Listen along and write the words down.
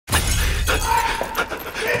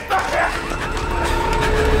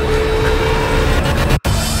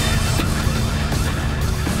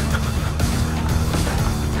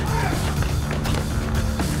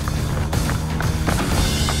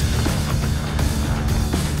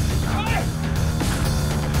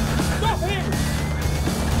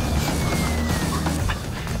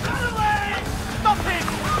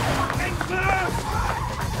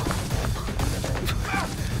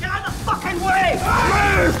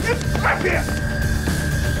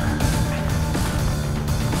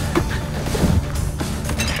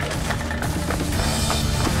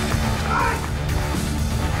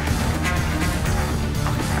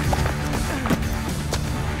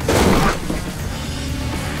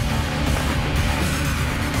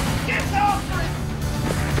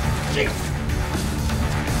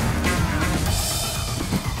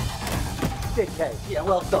Okay, yeah,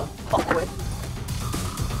 well done. Fuckwit.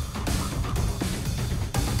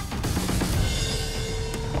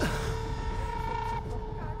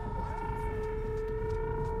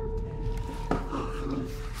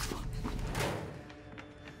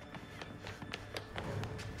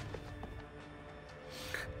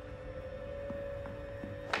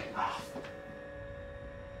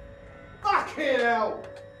 Fucking hell!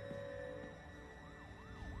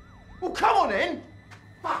 Well, come on then!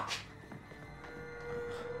 Fuck!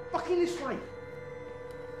 Fucking this way!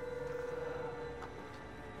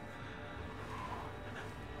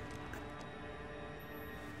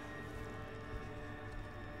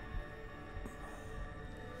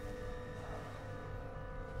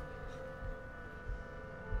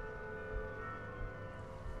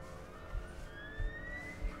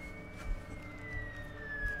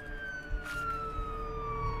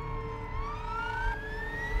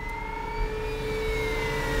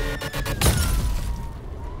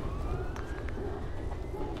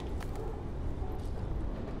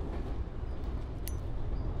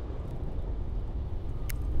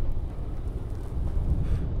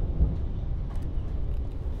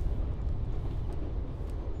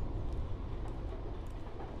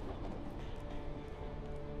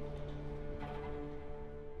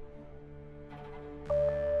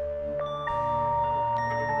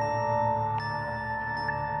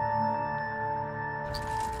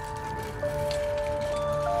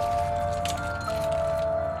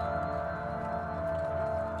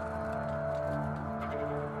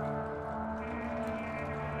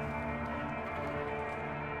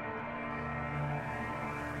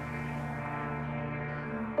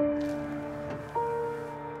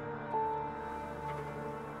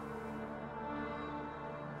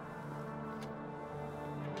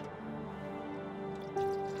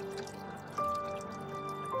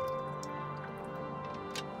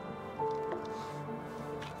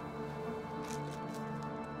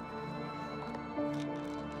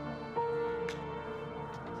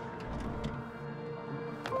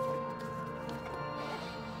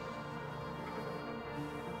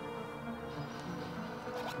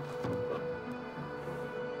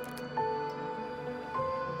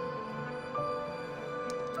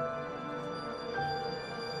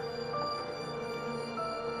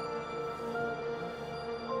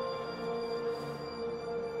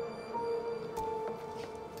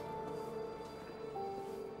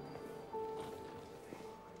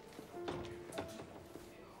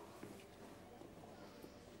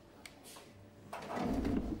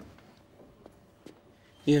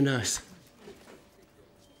 You're a nurse.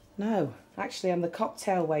 No, actually, I'm the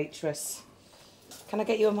cocktail waitress. Can I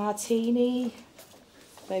get you a martini?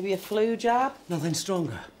 Maybe a flu jab? Nothing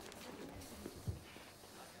stronger.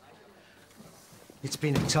 It's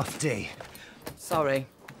been a tough day. Sorry.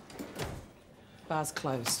 Bar's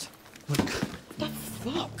closed. Look, the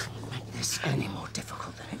fuck? Can't make this any more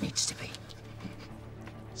difficult than it needs to be.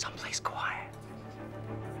 Someplace quiet.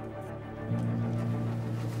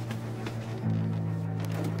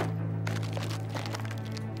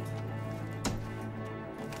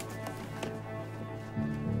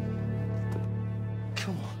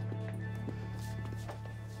 Come on.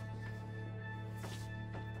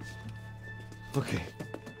 Okay.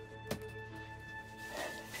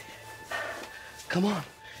 Come on.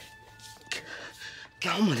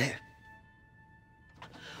 Get on with it.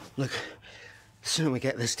 Look, the sooner we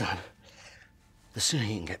get this done, the sooner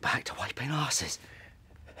you can get back to wiping arses.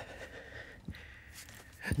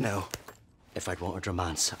 No, if I'd wanted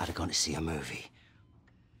romance, I'd have gone to see a movie.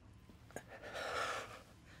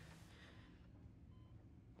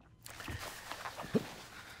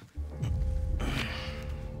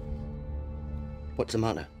 What's the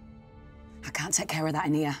matter? I can't take care of that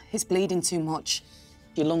in here. He's bleeding too much.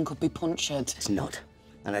 Your lung could be punctured. It's not.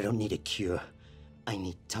 And I don't need a cure. I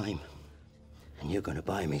need time. And you're gonna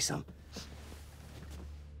buy me some.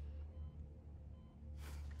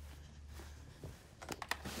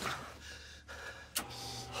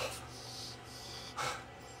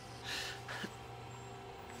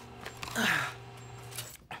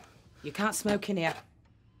 You can't smoke in here.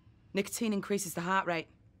 Nicotine increases the heart rate.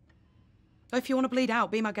 If you want to bleed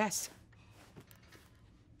out, be my guest.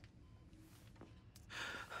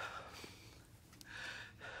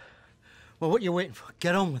 Well, what are you waiting for?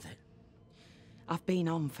 Get on with it. I've been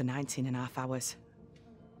on for 19.5 hours.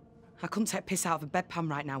 I couldn't take piss out of a bedpan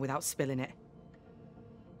right now without spilling it.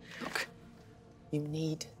 Look, you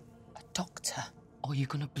need a doctor or you're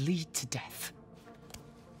gonna bleed to death.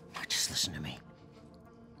 Now just listen to me.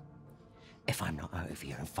 If I'm not out of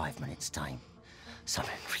here in 5 minutes' time,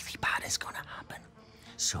 something really bad is gonna happen.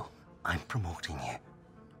 So, I'm promoting you.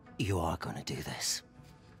 You are gonna do this.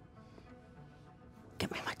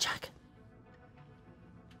 Get me my jacket.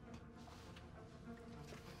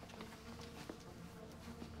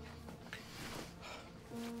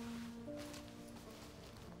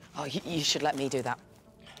 Oh, you should let me do that.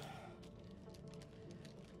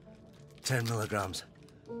 10 milligrams.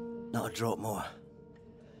 Not a drop more.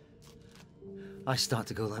 I start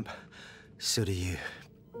to go limp. So do you.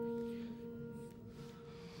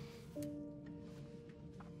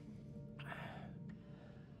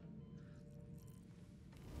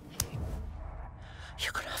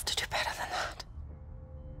 You're gonna have to do better than that.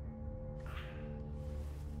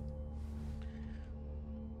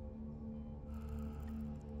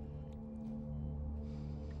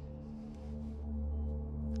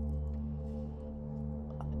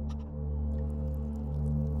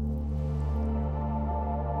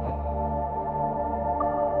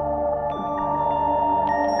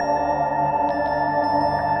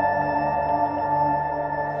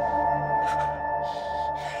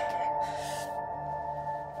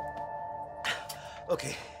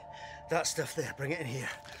 Okay, that stuff there, bring it in here.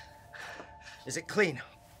 Is it clean?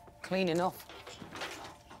 Clean enough.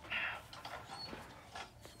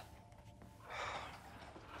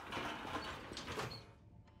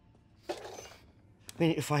 We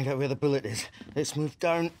need to find out where the bullet is. It's moved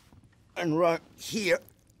down and round here.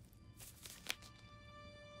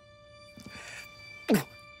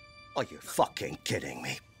 Are you fucking kidding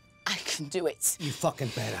me? I can do it. You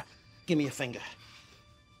fucking better. Give me your finger.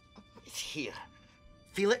 It's here.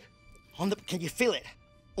 Feel it? Can you feel it?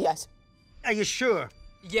 Yes. Are you sure?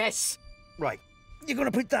 Yes. Right. You're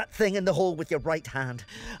gonna put that thing in the hole with your right hand,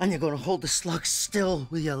 and you're gonna hold the slug still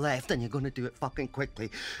with your left, and you're gonna do it fucking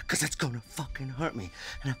quickly, because it's gonna fucking hurt me.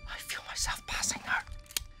 And if I feel myself passing out,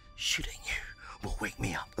 shooting you will wake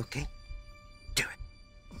me up, okay? Do it.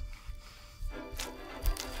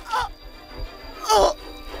 Oh! Oh!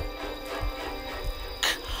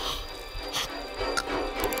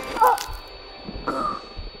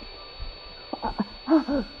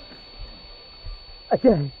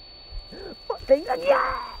 Again. Fucking again!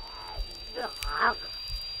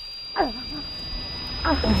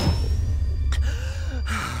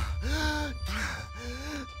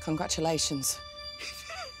 Congratulations.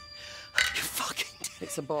 You fucking did it.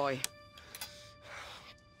 It's a boy.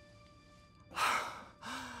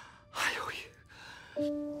 I owe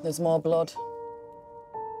you. There's more blood.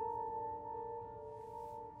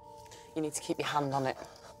 You need to keep your hand on it,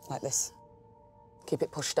 like this. Keep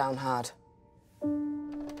it pushed down hard.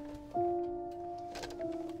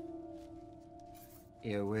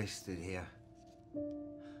 You're wasted here.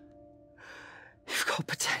 You've got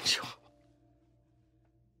potential.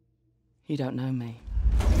 You don't know me.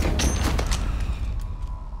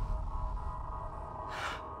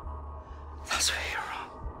 That's where you're wrong.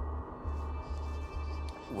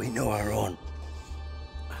 We know our own.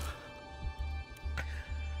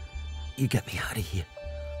 You get me out of here.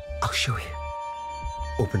 I'll show you.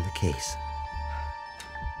 Open the case.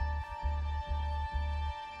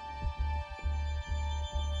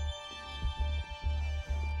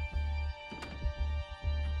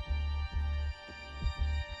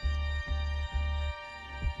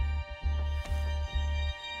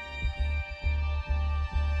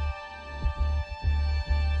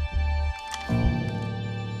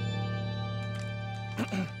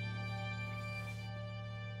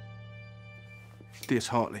 D.S.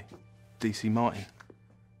 Hartley, D.C. Martin.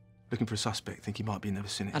 Looking for a suspect, think he might be in the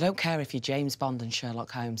vicinity. I don't care if you're James Bond and Sherlock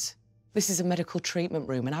Holmes. This is a medical treatment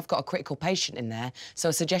room and I've got a critical patient in there, so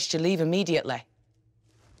I suggest you leave immediately.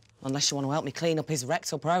 Unless you want to help me clean up his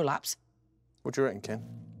rectal prolapse. What do you reckon, Ken?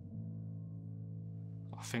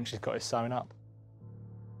 I think she's got it sewn up.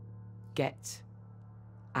 Get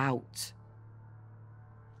out.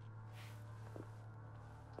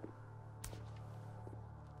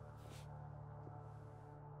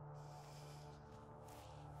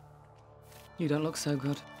 You don't look so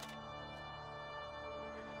good.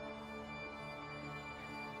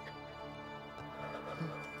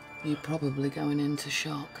 You're probably going into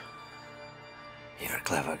shock. You're a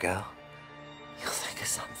clever girl. You'll think of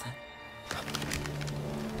something.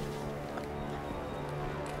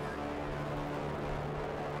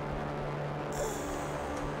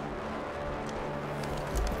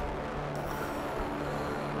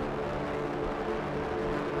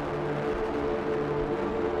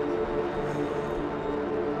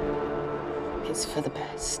 It's for the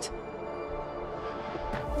best.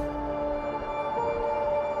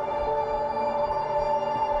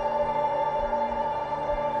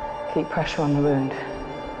 Keep pressure on the wound.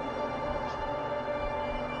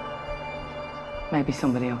 Maybe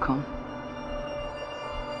somebody will come.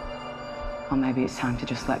 Or maybe it's time to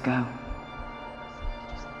just let go.